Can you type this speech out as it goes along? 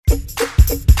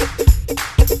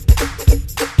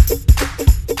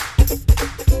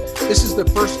This is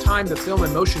the first time the film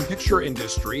and motion picture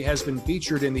industry has been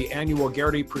featured in the annual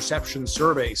Garrity Perception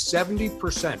Survey.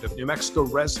 70% of New Mexico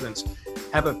residents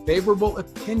have a favorable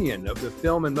opinion of the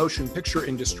film and motion picture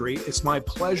industry. It's my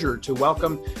pleasure to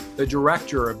welcome the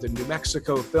director of the New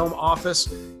Mexico Film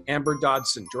Office, Amber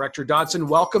Dodson. Director Dodson,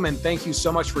 welcome, and thank you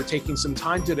so much for taking some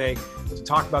time today to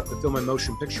talk about the film and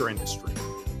motion picture industry.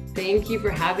 Thank you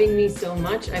for having me so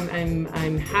much.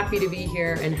 I'm happy to be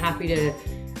here and happy to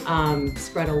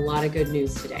spread a lot of good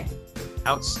news today.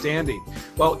 Outstanding.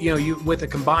 Well, you with a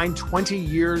combined 20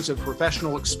 years of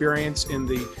professional experience in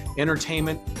the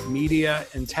entertainment, media,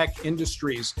 and tech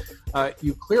industries,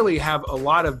 you clearly have a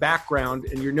lot of background,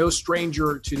 and you're no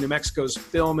stranger to New Mexico's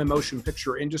film and motion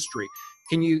picture industry.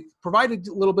 Can you provide a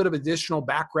little bit of additional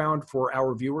background for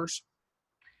our viewers?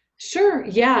 Sure.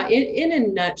 Yeah. In a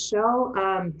nutshell,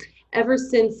 ever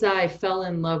since I fell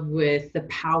in love with the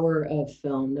power of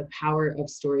film, the power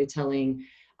of storytelling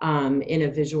in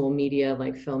a visual media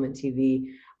like film and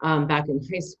TV, back in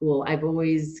high school, I've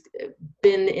always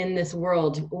been in this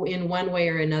world in one way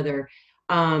or another.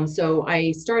 So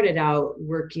I started out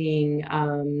working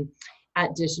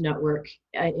at Dish Network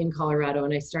in Colorado,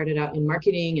 and I started out in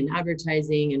marketing and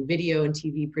advertising and video and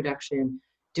TV production,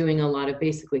 doing a lot of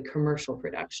basically commercial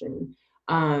production,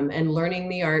 and learning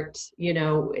the art,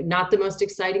 not the most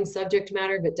exciting subject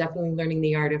matter, but definitely learning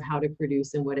the art of how to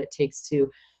produce and what it takes to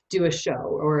do a show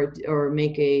or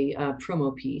make a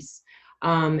promo piece.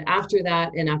 After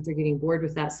that, and after getting bored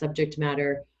with that subject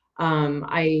matter,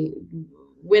 I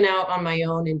went out on my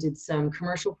own and did some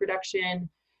commercial production.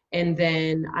 And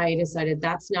then I decided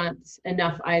that's not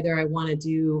enough either. I want to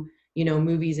do,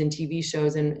 movies and TV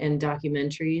shows and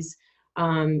documentaries.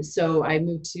 So I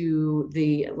moved to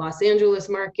the Los Angeles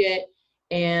market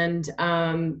and,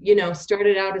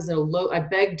 started out as I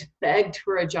begged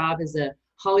for a job as a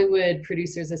Hollywood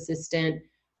producer's assistant.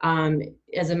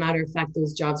 As a matter of fact,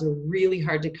 those jobs are really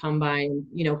hard to come by.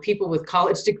 And, people with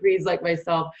college degrees like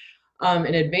myself,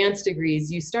 and advanced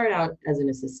degrees, you start out as an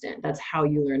assistant. That's how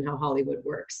you learn how Hollywood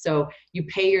works. So you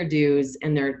pay your dues,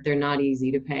 and they're not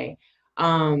easy to pay.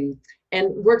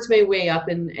 And worked my way up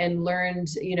and learned,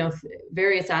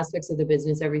 various aspects of the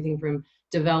business, everything from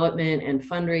development and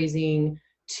fundraising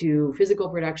to physical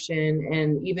production,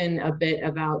 and even a bit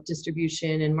about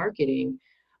distribution and marketing.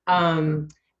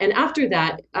 And after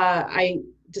that, I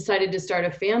decided to start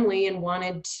a family and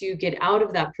wanted to get out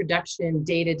of that production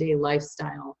day-to-day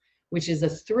lifestyle, which is a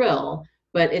thrill,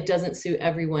 but it doesn't suit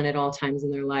everyone at all times in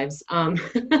their lives.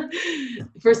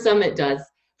 For some it does.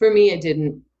 For me, it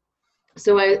didn't.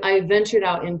 So I ventured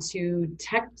out into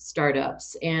tech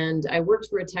startups, and I worked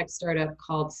for a tech startup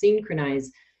called Synchronize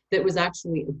that was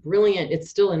actually brilliant. It's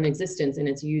still in existence, and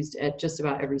it's used at just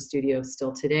about every studio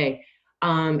still today.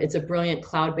 It's a brilliant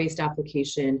cloud-based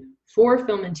application for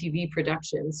film and TV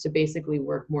productions to basically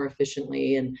work more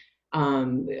efficiently and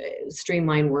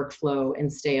streamline workflow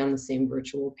and stay on the same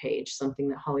virtual page, something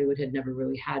that Hollywood had never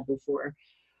really had before.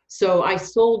 So I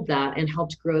sold that and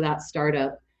helped grow that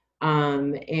startup.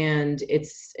 And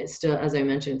it's still, as I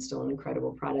mentioned, it's still an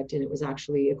incredible product, and it was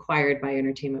actually acquired by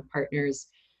Entertainment Partners.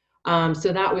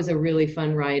 So that was a really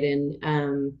fun ride.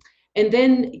 And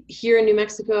then here in New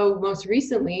Mexico, most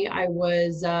recently, I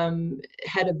was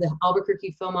head of the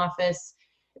Albuquerque Film Office.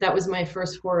 That was my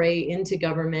first foray into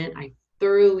government.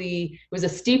 It was a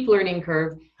steep learning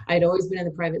curve. I'd always been in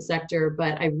the private sector,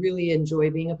 but I really enjoy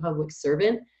being a public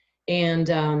servant. And,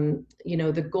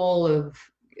 the goal of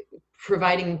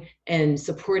providing and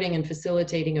supporting and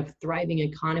facilitating a thriving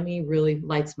economy really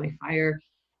lights my fire,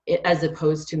 as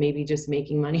opposed to maybe just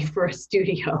making money for a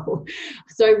studio.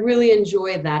 So I really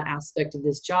enjoy that aspect of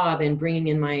this job and bringing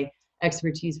in my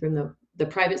expertise from the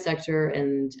private sector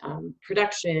and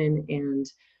production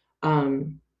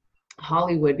and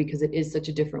Hollywood, because it is such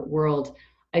a different world.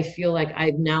 I feel like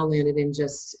I've now landed in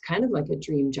just kind of like a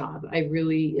dream job.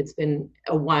 It's been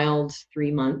a wild 3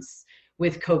 months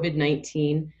with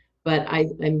COVID-19. But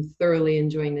I'm thoroughly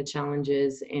enjoying the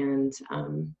challenges and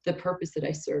the purpose that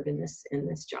I serve in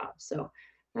this job. So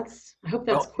I hope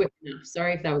that's quick enough.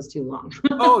 Sorry if that was too long.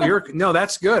 No,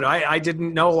 that's good. I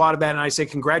didn't know a lot about it, and I say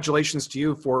congratulations to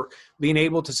you for being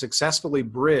able to successfully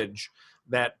bridge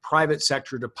that private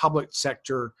sector to public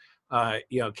sector,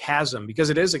 chasm, because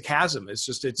it is a chasm.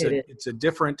 It's a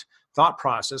different thought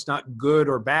process, not good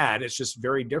or bad. It's just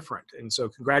very different. And so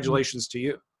congratulations to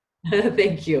you.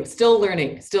 Thank you. Still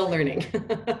learning.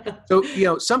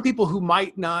 So, some people who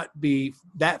might not be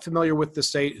that familiar with the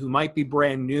state, who might be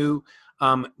brand new,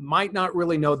 might not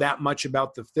really know that much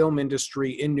about the film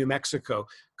industry in New Mexico.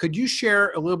 Could you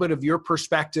share a little bit of your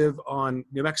perspective on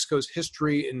New Mexico's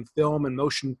history in film and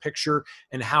motion picture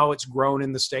and how it's grown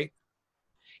in the state?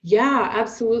 Yeah,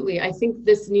 absolutely. I think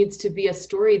this needs to be a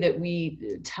story that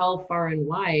we tell far and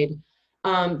wide.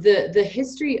 The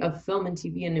history of film and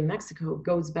TV in New Mexico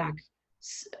goes back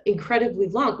incredibly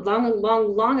long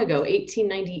ago.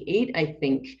 1898, I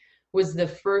think, was the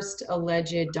first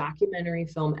alleged documentary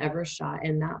film ever shot,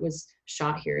 and that was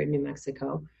shot here in New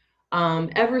Mexico.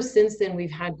 Ever since then, we've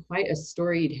had quite a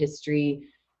storied history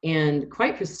and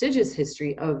quite prestigious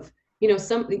history of,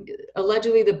 some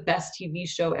allegedly the best TV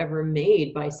show ever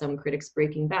made by some critics,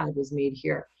 Breaking Bad, was made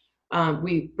here.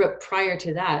 But prior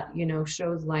to that,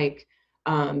 shows like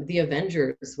The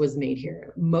Avengers was made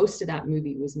here. Most of that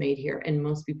movie was made here, and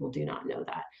most people do not know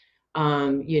that.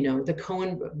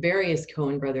 The various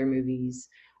Coen brother movies,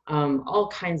 all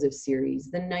kinds of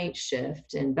series, The Night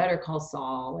Shift and Better Call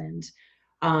Saul, and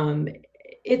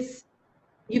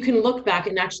you can look back,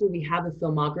 and actually we have a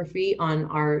filmography on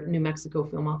our New Mexico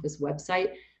Film Office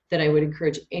website that I would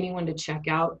encourage anyone to check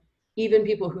out. Even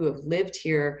people who have lived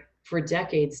here for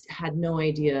decades had no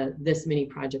idea this many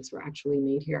projects were actually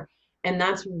made here. And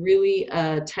that's really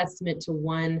a testament to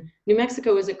New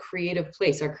Mexico is a creative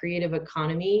place. Our creative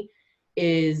economy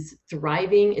is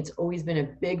thriving. It's always been a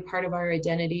big part of our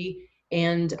identity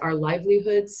and our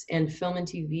livelihoods, and film and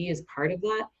TV is part of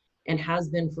that and has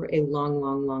been for a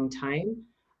long time.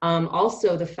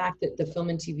 Also, the fact that the film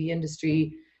and TV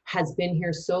industry has been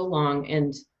here so long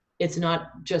and it's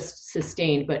not just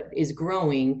sustained, but is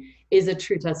growing, is a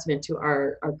true testament to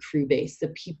our crew base, the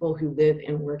people who live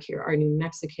and work here, our New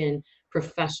Mexican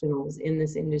professionals in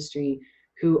this industry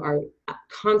who are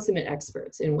consummate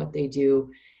experts in what they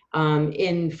do.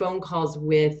 In phone calls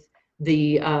with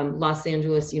the Los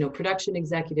Angeles, production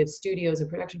executives, studios, and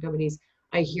production companies,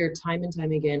 I hear time and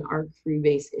time again, our crew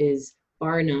base is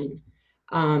bar none.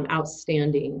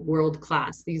 Outstanding, world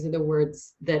class. These are the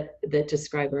words that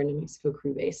describe our New Mexico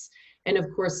crew base. And of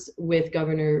course, with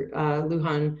Governor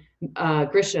Lujan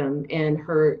Grisham and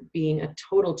her being a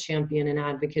total champion and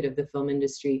advocate of the film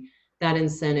industry, that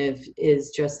incentive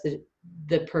is just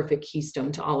the perfect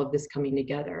keystone to all of this coming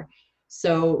together.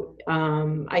 So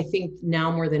I think now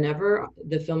more than ever,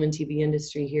 the film and TV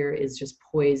industry here is just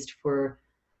poised for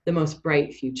the most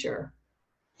bright future.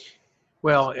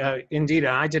 Well, indeed,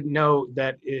 I didn't know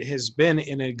that it has been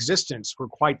in existence for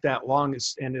quite that long,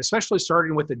 and especially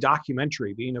starting with the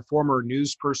documentary. Being a former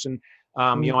news person,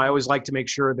 I always like to make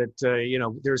sure that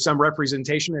there's some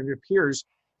representation, and it appears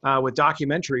with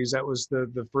documentaries that was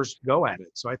the first go at it.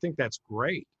 So I think that's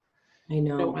great. I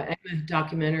know. I'm a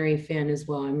documentary fan as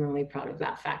well. I'm really proud of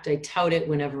that fact. I tout it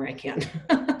whenever I can.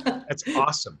 That's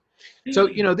awesome. So,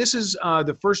 this is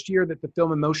the first year that the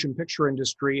film and motion picture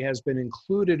industry has been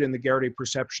included in the Garrity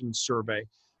Perception Survey.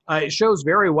 It shows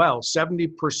very well,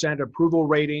 70% approval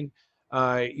rating.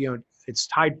 It's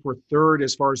tied for third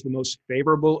as far as the most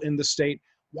favorable in the state.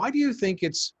 Why do you think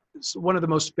it's one of the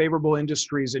most favorable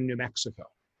industries in New Mexico?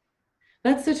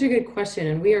 That's such a good question.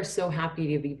 And we are so happy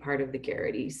to be part of the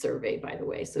Garrity survey, by the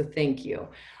way. So thank you.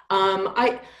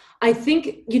 I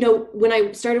think, when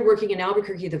I started working in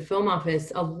Albuquerque, the film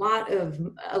office, a lot of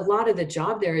the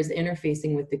job there is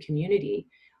interfacing with the community.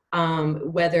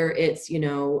 Whether it's,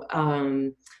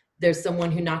 there's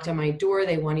someone who knocked on my door,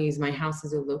 they want to use my house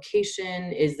as a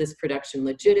location. Is this production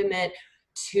legitimate?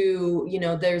 To,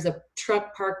 there's a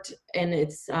truck parked and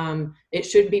it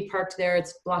should be parked there.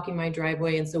 It's blocking my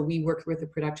driveway. And so we work with the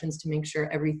productions to make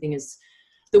sure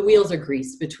the wheels are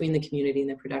greased between the community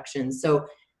and the production. So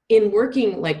in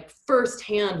working like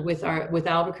firsthand with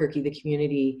Albuquerque, the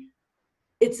community,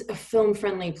 it's a film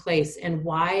friendly place. And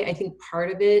why? I think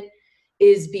part of it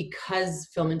is because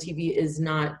film and TV is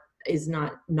not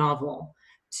novel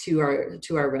to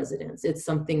our residents. It's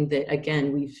something that,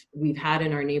 again, we've had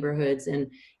in our neighborhoods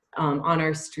and on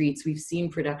our streets. We've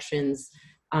seen productions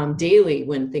daily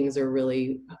when things are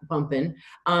really bumping.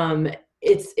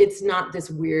 It's not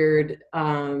this weird,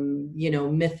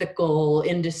 mythical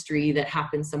industry that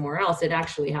happens somewhere else. It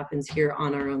actually happens here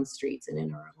on our own streets and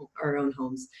in our own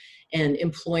homes, and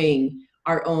employing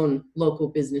our own local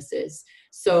businesses.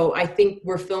 So I think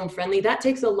we're film friendly. That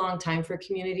takes a long time for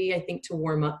community, I think, to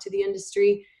warm up to the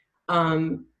industry.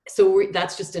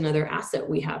 That's just another asset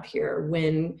we have here.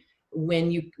 When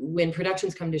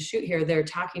productions come to shoot here, they're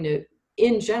talking to,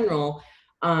 in general,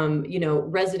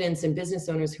 residents and business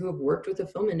owners who have worked with the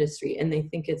film industry, and they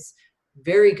think it's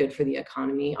very good for the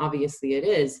economy. Obviously it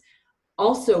is.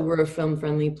 Also, we're a film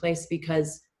friendly place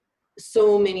because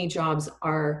so many jobs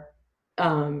are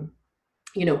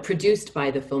produced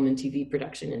by the film and TV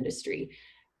production industry.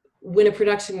 When a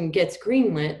production gets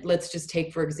greenlit, let's just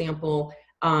take, for example,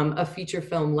 a feature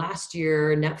film last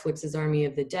year, Netflix's Army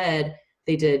of the Dead.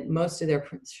 They did most of their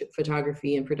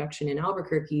photography and production in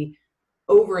Albuquerque.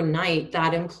 Overnight,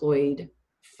 that employed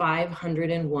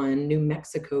 501 New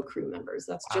Mexico crew members.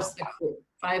 That's wow. Just the crew,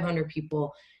 500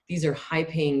 people. These are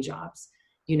high-paying jobs.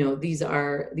 These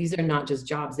are not just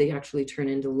jobs. They actually turn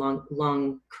into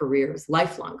long careers,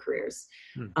 lifelong careers.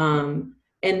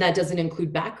 And that doesn't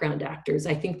include background actors.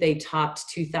 I think they topped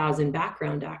 2,000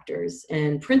 background actors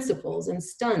and principals and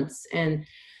stunts. And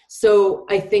so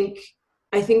I think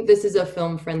this is a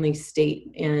film-friendly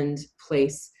state and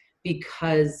place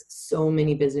because so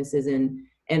many businesses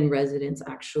and residents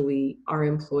actually are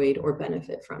employed or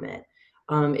benefit from it.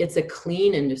 It's a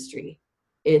clean industry.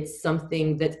 It's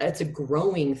something it's a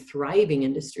growing, thriving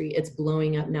industry. It's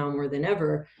blowing up now more than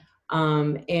ever.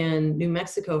 And New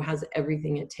Mexico has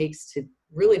everything it takes to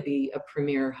really be a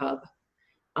premier hub.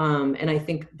 And I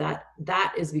think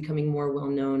that is becoming more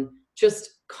well-known,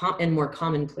 and more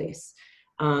commonplace.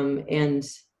 And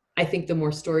I think the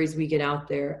more stories we get out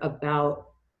there about,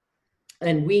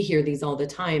 and we hear these all the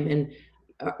time, and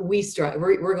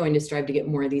we're going to strive to get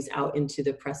more of these out into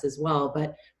the press as well.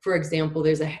 But for example,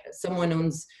 someone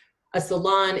owns a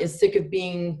salon, is sick of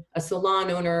being a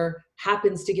salon owner,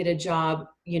 happens to get a job,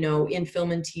 in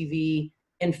film and TV,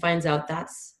 and finds out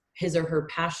that's his or her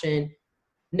passion,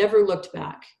 never looked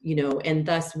back, and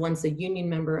thus once a union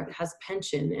member has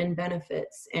pension and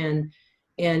benefits, and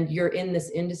you're in this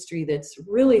industry that's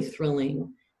really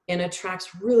thrilling and attracts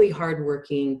really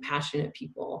hardworking, passionate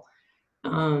people.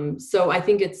 So I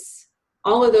think it's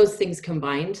all of those things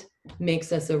combined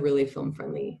makes us a really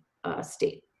film-friendly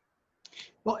state.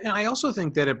 Well, and I also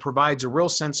think that it provides a real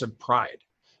sense of pride.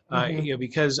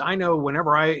 Because I know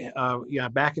whenever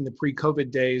back in the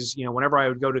pre-COVID days, whenever I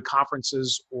would go to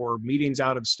conferences or meetings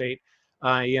out of state,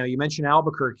 you mentioned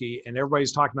Albuquerque, and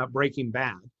everybody's talking about Breaking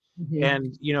Bad.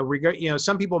 And,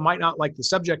 some people might not like the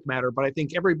subject matter, but I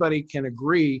think everybody can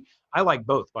agree. I like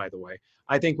both, by the way.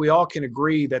 I think we all can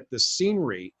agree that the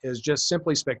scenery is just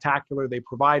simply spectacular. They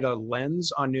provide a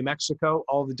lens on New Mexico,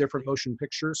 all the different motion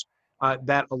pictures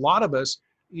that a lot of us,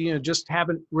 just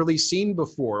haven't really seen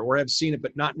before, or have seen it,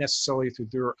 but not necessarily through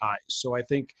their eyes. So I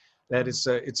think that it's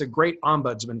a great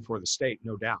ombudsman for the state,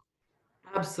 no doubt.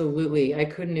 Absolutely. I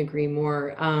couldn't agree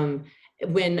more.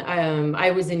 When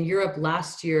I was in Europe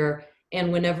last year,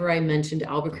 and whenever I mentioned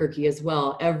Albuquerque as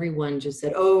well, everyone just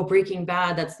said, "Oh, Breaking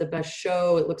Bad, that's the best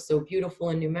show. It looks so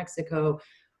beautiful in New Mexico.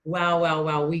 Wow, wow,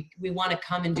 wow. We want to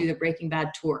come and do the Breaking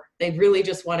Bad tour." They really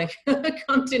just want to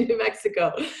come to New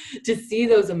Mexico to see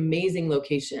those amazing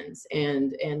locations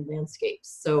and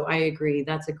landscapes. So I agree.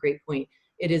 That's a great point.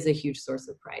 It is a huge source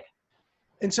of pride.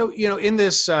 And so, in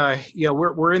this,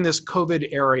 we're in this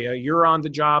COVID area. You're on the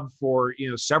job for,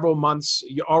 several months.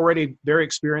 You're already very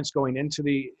experienced going into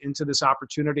this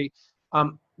opportunity.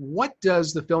 What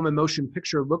does the film and motion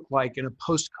picture look like in a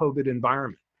post-COVID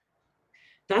environment?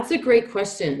 That's a great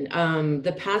question.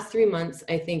 The past 3 months,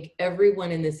 I think everyone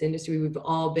in this industry, we've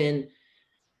all been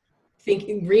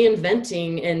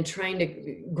reinventing and trying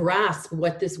to grasp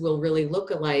what this will really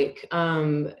look like.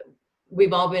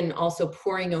 We've all been also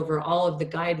poring over all of the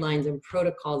guidelines and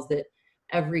protocols that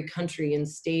every country and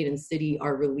state and city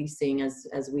are releasing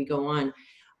as we go on,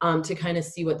 to kind of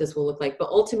see what this will look like. But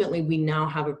ultimately, we now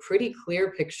have a pretty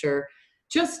clear picture,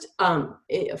 just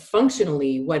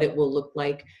functionally what it will look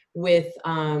like, with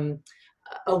a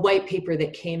white paper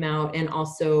that came out, and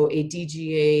also a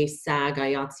DGA, SAG,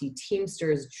 IATSE,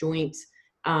 Teamsters joint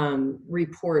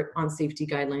report on safety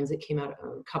guidelines that came out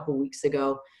a couple weeks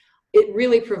ago. It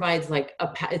really provides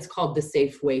it's called the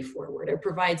safe way forward. It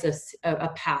provides us a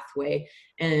pathway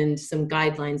and some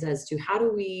guidelines as to how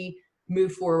do we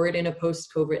move forward in a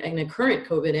post-COVID, in a current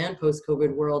COVID and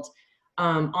post-COVID world,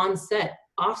 on set,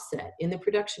 offset, in the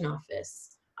production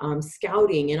office,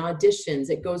 scouting and auditions.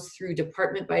 It goes through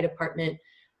department by department,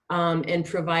 and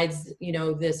provides,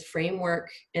 this framework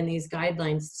and these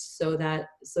guidelines so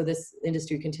this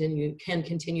industry can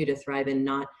continue to thrive and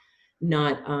not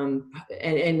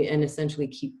and essentially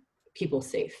keep people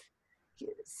safe.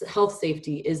 Health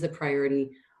safety is the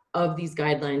priority of these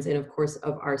guidelines, and of course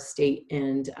of our state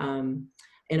and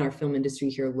our film industry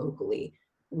here locally.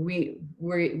 We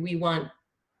want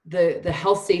the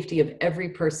health safety of every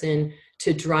person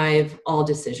to drive all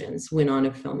decisions when on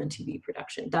a film and TV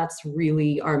production. That's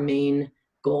really our main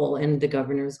goal and the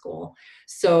governor's goal.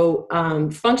 So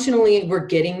functionally, we're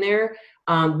getting there.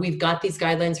 We've got these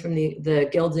guidelines from the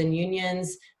guilds and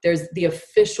unions. There's the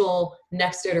official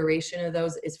next iteration of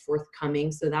those is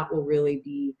forthcoming. So that will really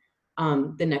be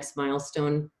the next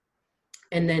milestone.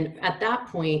 And then at that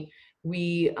point,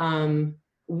 we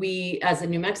as in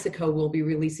New Mexico will be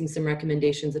releasing some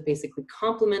recommendations that basically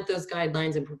complement those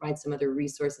guidelines and provide some other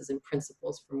resources and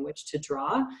principles from which to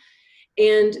draw.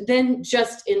 And then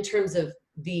just in terms of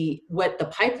what the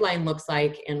pipeline looks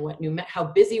like and how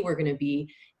busy we're going to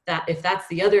be, that if that's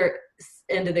the other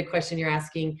end of the question you're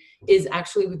asking, is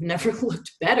actually we've never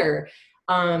looked better.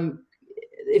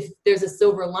 If there's a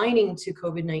silver lining to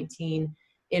COVID-19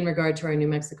 in regard to our New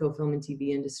Mexico film and TV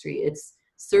industry, it's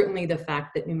certainly the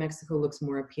fact that New Mexico looks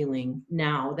more appealing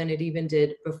now than it even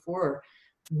did before.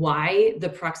 Why? The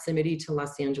proximity to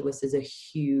Los Angeles is a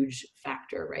huge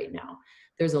factor right now.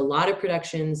 There's a lot of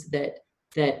productions that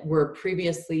were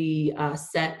previously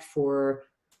set for,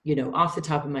 off the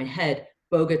top of my head,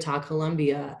 Bogota,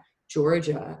 Colombia,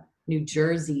 Georgia, New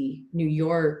Jersey, New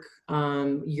York,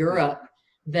 Europe,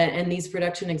 and these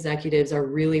production executives are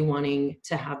really wanting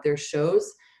to have their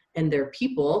shows and their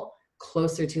people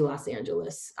closer to Los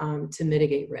Angeles to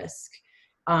mitigate risk.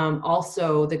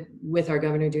 Also, with our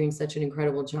governor doing such an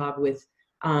incredible job with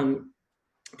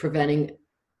preventing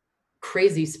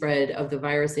crazy spread of the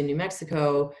virus in New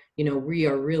Mexico,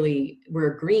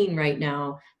 we're green right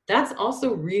now. That's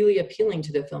also really appealing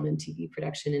to the film and TV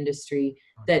production industry,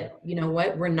 that,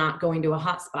 we're not going to a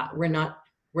hot spot.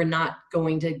 We're not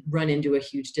going to run into a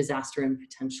huge disaster and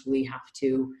potentially have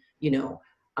to,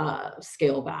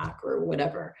 scale back or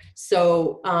whatever.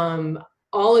 So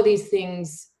all of these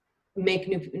things make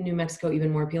New Mexico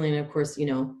even more appealing. And of course,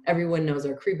 everyone knows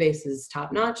our crew base is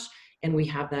top notch, and we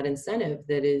have that incentive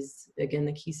that is, again,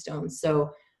 the keystone. So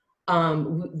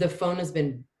the phone has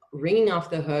been ringing off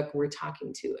the hook. We're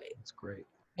talking to That's great.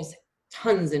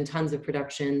 Tons and tons of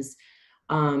productions.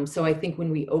 So I think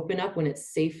when we open up, when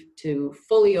it's safe to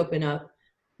fully open up,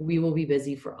 we will be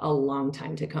busy for a long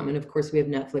time to come. And of course, we have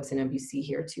Netflix and NBC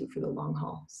here too for the long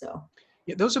haul. So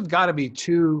yeah, those have got to be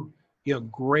two,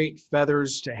 great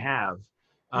feathers to have.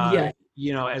 Yeah.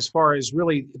 As far as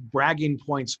really bragging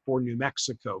points for New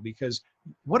Mexico, because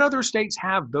what other states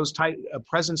have those type of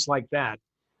presence like that?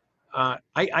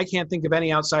 I can't think of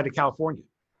any outside of California.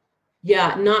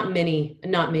 Yeah, not many.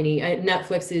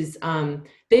 Netflix is,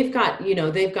 they've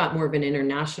got more of an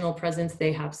international presence.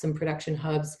 They have some production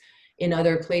hubs in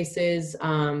other places,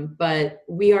 but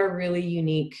we are really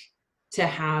unique to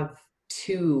have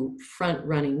two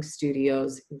front-running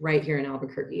studios right here in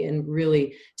Albuquerque, and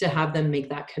really to have them make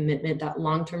that commitment, that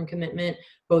long-term commitment,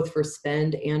 both for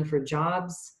spend and for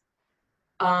jobs.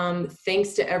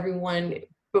 Thanks to everyone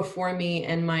before me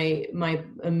and my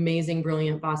amazing,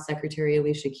 brilliant boss secretary,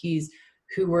 Alicia Keys,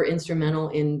 who were instrumental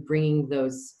in bringing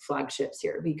those flagships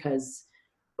here, because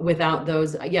without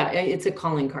those, it's a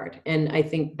calling card. And I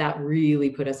think that really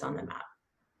put us on the map.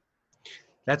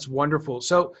 That's wonderful.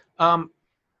 So,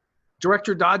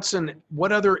 Director Dodson,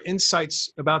 what other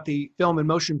insights about the film and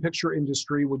motion picture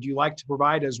industry would you like to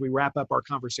provide as we wrap up our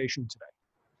conversation today?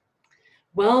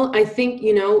 Well, I think,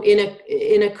 in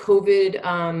a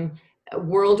COVID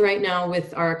world right now,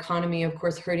 with our economy, of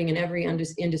course, hurting, and every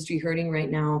industry hurting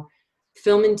right now,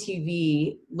 film and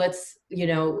TV,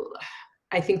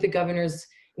 I think the governor's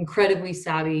incredibly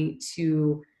savvy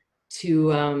to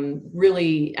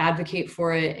really advocate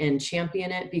for it and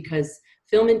champion it, because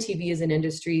film and TV is an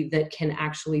industry that can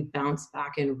actually bounce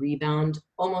back and rebound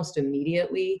almost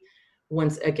immediately.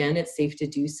 Once again, it's safe to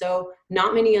do so.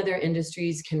 Not many other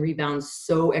industries can rebound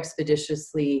so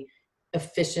expeditiously,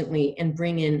 efficiently, and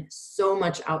bring in so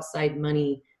much outside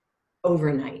money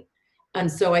overnight. And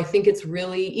so I think it's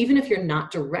really, even if you're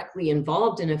not directly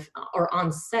involved or on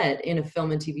set in a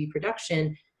film and TV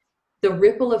production, the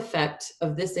ripple effect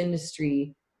of this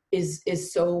industry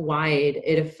is so wide.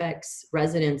 It affects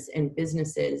residents and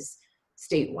businesses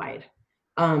statewide.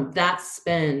 That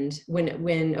spend,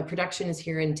 when a production is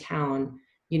here in town,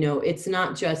 it's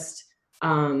not just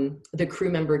the crew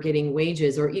member getting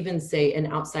wages, or even say an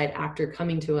outside actor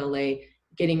coming to LA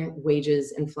getting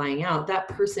wages and flying out. That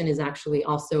person is actually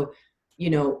also,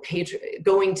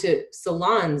 going to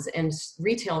salons and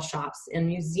retail shops and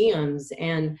museums,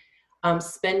 and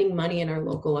spending money in our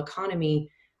local economy.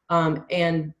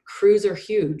 And crews are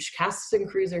huge. Casts and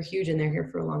crews are huge, and they're here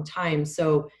for a long time.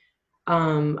 So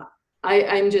I'm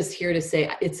just here to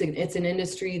say it's an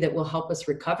industry that will help us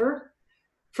recover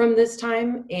from this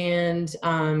time. And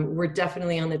we're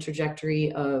definitely on the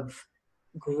trajectory of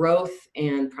growth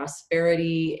and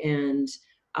prosperity. And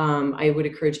I would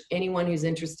encourage anyone who's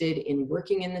interested in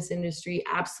working in this industry,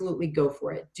 absolutely go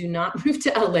for it. Do not move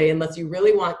to LA unless you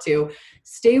really want to.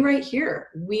 Stay right here.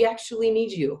 We actually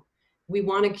need you. We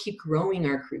want to keep growing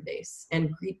our crew base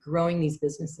and keep growing these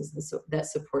businesses that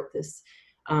support this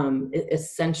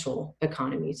essential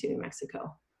economy to New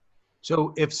Mexico.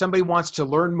 So if somebody wants to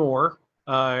learn more,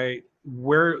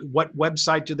 what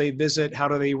website do they visit? How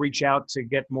do they reach out to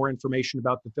get more information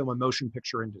about the film and motion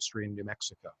picture industry in New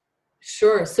Mexico?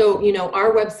 Sure. So,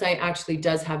 our website actually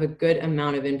does have a good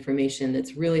amount of information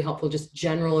that's really helpful, just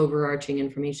general overarching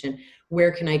information.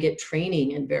 Where can I get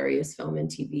training in various film and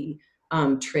TV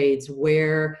trades?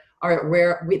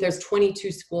 There's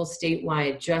 22 schools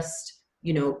statewide, just,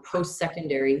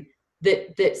 post-secondary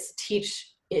that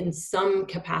teach in some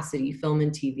capacity film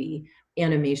and TV,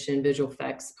 animation, visual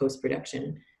effects,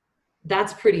 post-production.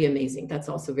 That's pretty amazing. That's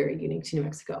also very unique to New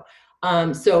Mexico.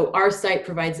 So our site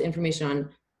provides information on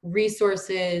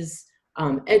resources,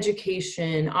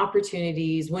 education,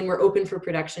 opportunities. When we're open for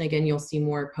production, again, you'll see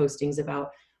more postings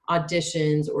about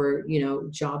auditions or,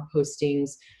 job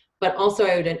postings. But also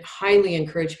I would highly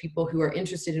encourage people who are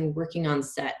interested in working on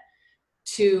set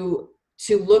to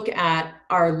look at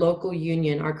our local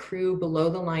union. Our crew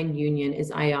below the line union is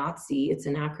IATSE. It's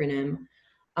an acronym,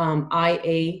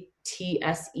 IATSE,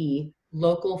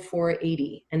 Local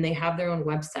 480, and they have their own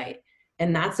website.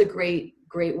 And that's a great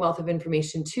wealth of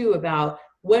information too about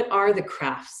what are the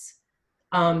crafts.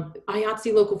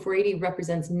 IATSE Local 480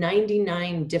 represents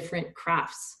 99 different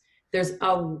crafts. There's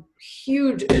a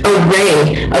huge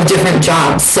array of different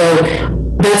jobs. So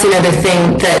that's another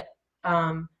thing that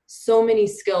so many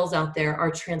skills out there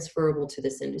are transferable to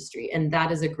this industry. And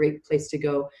that is a great place to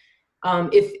go.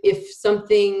 If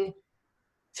something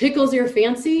tickles your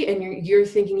fancy and you're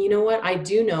thinking, you know what, I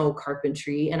do know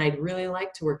carpentry and I'd really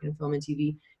like to work in film and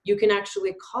TV, you can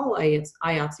actually call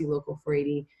IATSE Local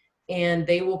 480 and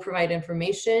they will provide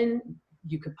information.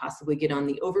 You could possibly get on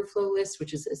the overflow list,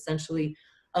 which is essentially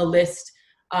a list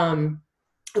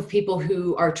of people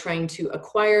who are trying to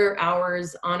acquire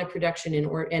hours on a production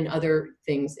and other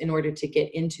things in order to get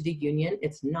into the union.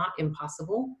 It's not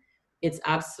impossible. It's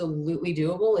absolutely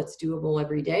doable. It's doable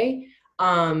every day.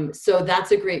 So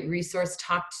that's a great resource.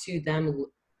 Talk to them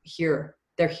here.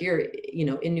 They're here,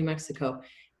 in New Mexico,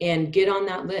 and get on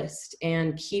that list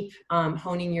and keep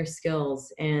honing your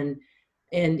skills and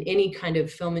any kind of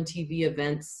film and TV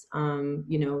events.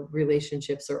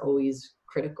 Relationships are always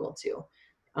critical too.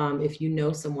 If you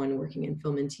know someone working in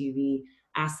film and TV,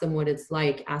 ask them what it's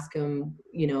like. Ask them,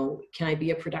 can I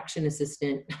be a production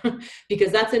assistant?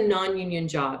 Because that's a non-union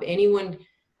job. Anyone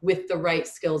with the right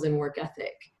skills and work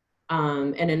ethic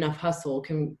and enough hustle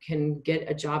can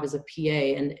get a job as a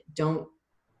PA, and don't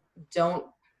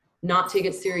not take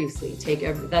it seriously.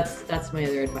 That's my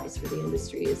other advice for the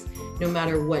industry is no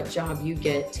matter what job you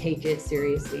get, take it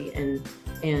seriously and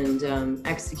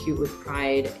execute with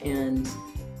pride and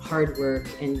hard work,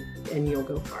 and you'll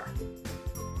go far.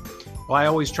 Well, I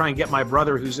always try and get my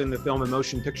brother, who's in the film and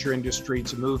motion picture industry,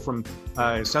 to move from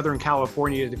Southern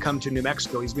California to come to New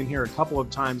Mexico. He's been here a couple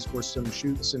of times for some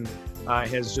shoots and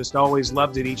has just always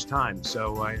loved it each time.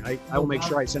 So I will make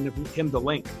sure I send him the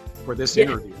link for this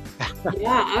interview.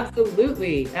 Yeah,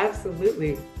 absolutely.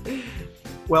 Absolutely.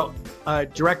 Well,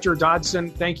 Director Dodson,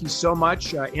 thank you so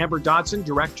much. Amber Dodson,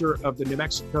 Director of the New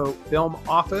Mexico Film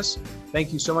Office,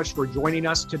 thank you so much for joining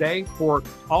us today. For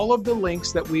all of the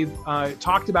links that we've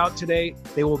talked about today,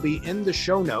 they will be in the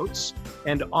show notes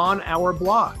and on our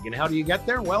blog. And how do you get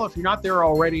there? Well, if you're not there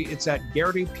already, it's at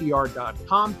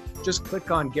garritypr.com. Just click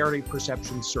on Garrity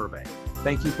Perception Survey.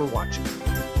 Thank you for watching.